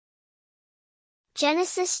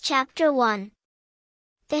Genesis chapter 1.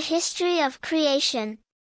 The history of creation.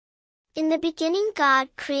 In the beginning God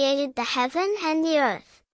created the heaven and the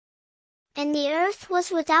earth. And the earth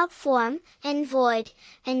was without form, and void,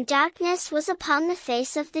 and darkness was upon the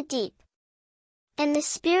face of the deep. And the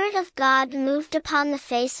Spirit of God moved upon the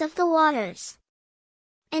face of the waters.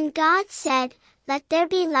 And God said, "Let there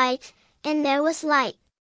be light," and there was light.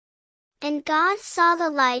 And God saw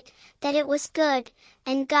the light, that it was good,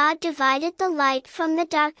 and God divided the light from the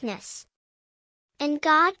darkness. And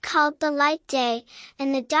God called the light day,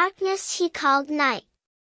 and the darkness he called night.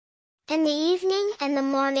 And the evening and the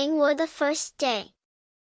morning were the first day.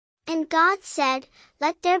 And God said,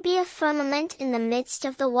 "Let there be a firmament in the midst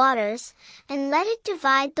of the waters, and let it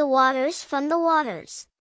divide the waters from the waters."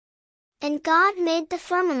 And God made the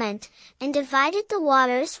firmament, and divided the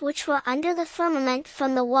waters which were under the firmament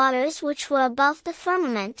from the waters which were above the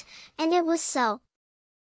firmament, and it was so.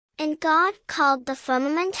 And God called the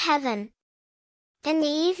firmament heaven. And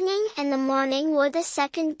the evening and the morning were the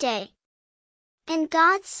second day. And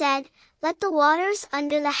God said, "Let the waters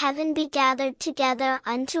under the heaven be gathered together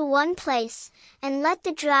unto one place, and let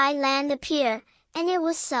the dry land appear," and it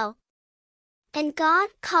was so. And God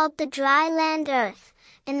called the dry land earth,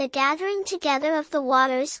 and the gathering together of the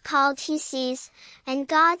waters called he seas, and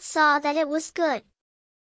God saw that it was good.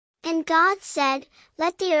 And God said,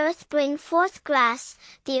 "Let the earth bring forth grass,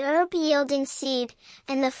 the herb yielding seed,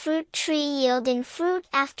 and the fruit tree yielding fruit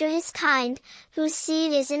after his kind, whose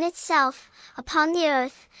seed is in itself, upon the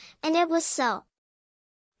earth," and it was so.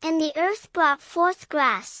 And the earth brought forth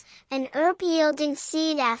grass, and herb yielding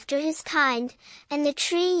seed after his kind, and the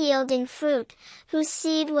tree yielding fruit, whose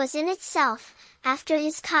seed was in itself, after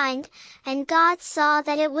his kind, and God saw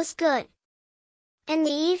that it was good. And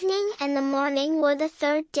the evening and the morning were the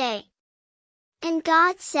third day. And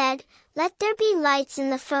God said, "Let there be lights in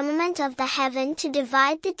the firmament of the heaven to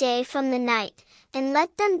divide the day from the night, and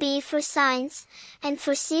let them be for signs, and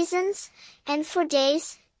for seasons, and for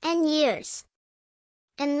days, and years.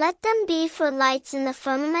 And let them be for lights in the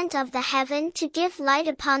firmament of the heaven to give light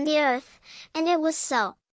upon the earth," and it was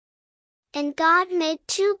so. And God made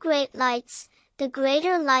two great lights, the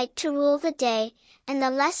greater light to rule the day, and the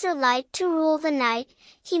lesser light to rule the night.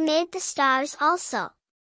 He made the stars also.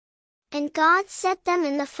 And God set them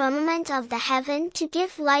in the firmament of the heaven to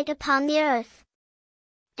give light upon the earth,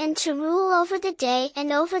 and to rule over the day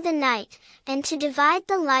and over the night, and to divide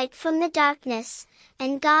the light from the darkness.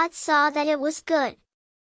 And God saw that it was good.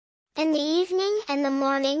 And the evening and the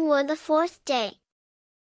morning were the fourth day.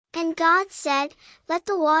 And God said, "Let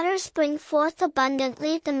the waters bring forth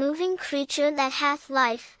abundantly the moving creature that hath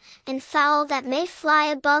life, and fowl that may fly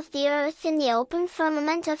above the earth in the open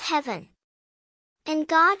firmament of heaven." And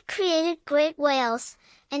God created great whales,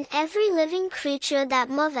 and every living creature that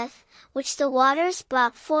moveth, which the waters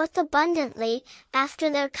brought forth abundantly, after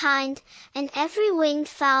their kind, and every winged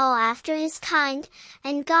fowl after his kind,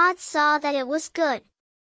 and God saw that it was good.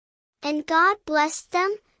 And God blessed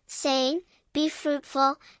them, saying, "Be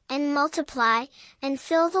fruitful, and multiply, and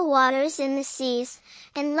fill the waters in the seas,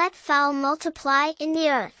 and let fowl multiply in the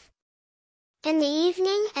earth." And the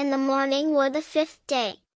evening and the morning were the fifth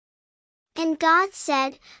day. And God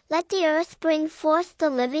said, "Let the earth bring forth the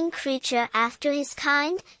living creature after his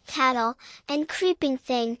kind, cattle, and creeping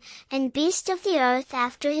thing, and beast of the earth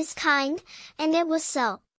after his kind," and it was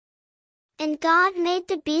so. And God made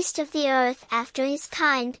the beast of the earth after his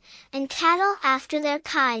kind, and cattle after their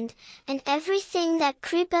kind, and everything that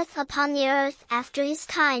creepeth upon the earth after his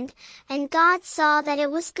kind, and God saw that it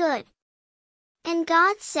was good. And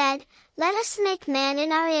God said, "Let us make man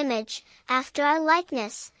in our image, after our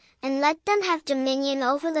likeness, and let them have dominion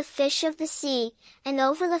over the fish of the sea, and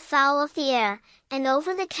over the fowl of the air, and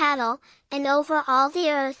over the cattle, and over all the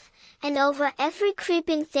earth, and over every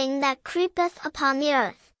creeping thing that creepeth upon the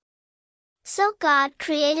earth." So God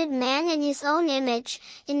created man in his own image,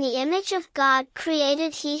 in the image of God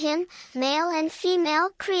created he him, male and female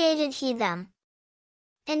created he them.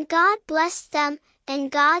 And God blessed them, and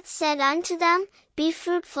God said unto them, "Be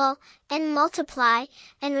fruitful, and multiply,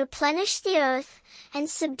 and replenish the earth, and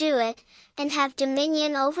subdue it, and have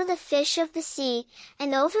dominion over the fish of the sea,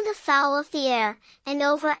 and over the fowl of the air, and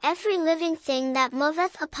over every living thing that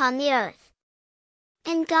moveth upon the earth."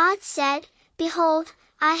 And God said, "Behold,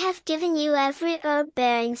 I have given you every herb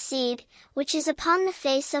bearing seed, which is upon the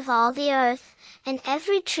face of all the earth, and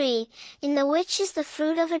every tree, in the which is the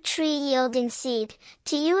fruit of a tree yielding seed,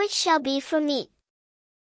 to you it shall be for meat.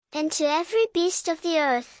 And to every beast of the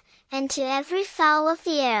earth, and to every fowl of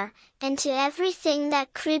the air, and to everything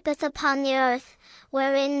that creepeth upon the earth,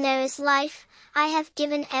 wherein there is life, I have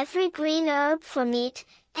given every green herb for meat,"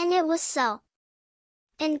 and it was so.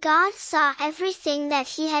 And God saw everything that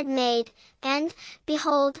he had made, and,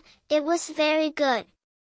 behold, it was very good.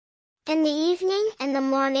 And the evening and the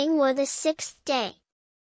morning were the sixth day.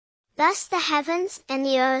 Thus the heavens and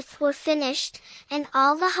the earth were finished, and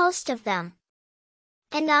all the host of them.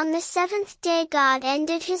 And on the seventh day God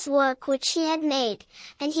ended his work which he had made,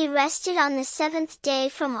 and he rested on the seventh day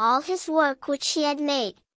from all his work which he had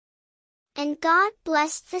made. And God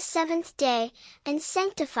blessed the seventh day, and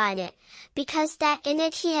sanctified it, because that in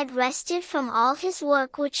it he had rested from all his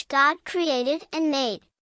work which God created and made.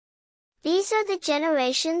 These are the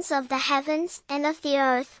generations of the heavens and of the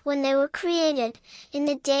earth when they were created, in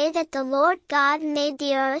the day that the Lord God made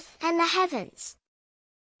the earth and the heavens.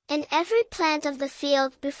 And every plant of the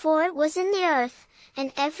field before it was in the earth,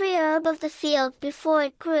 and every herb of the field before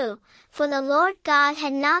it grew, for the Lord God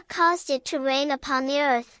had not caused it to rain upon the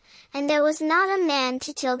earth, and there was not a man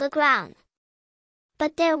to till the ground.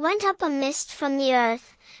 But there went up a mist from the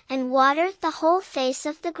earth, and watered the whole face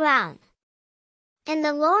of the ground. And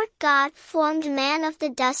the Lord God formed man of the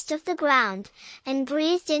dust of the ground, and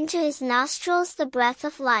breathed into his nostrils the breath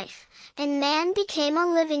of life, and man became a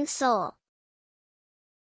living soul.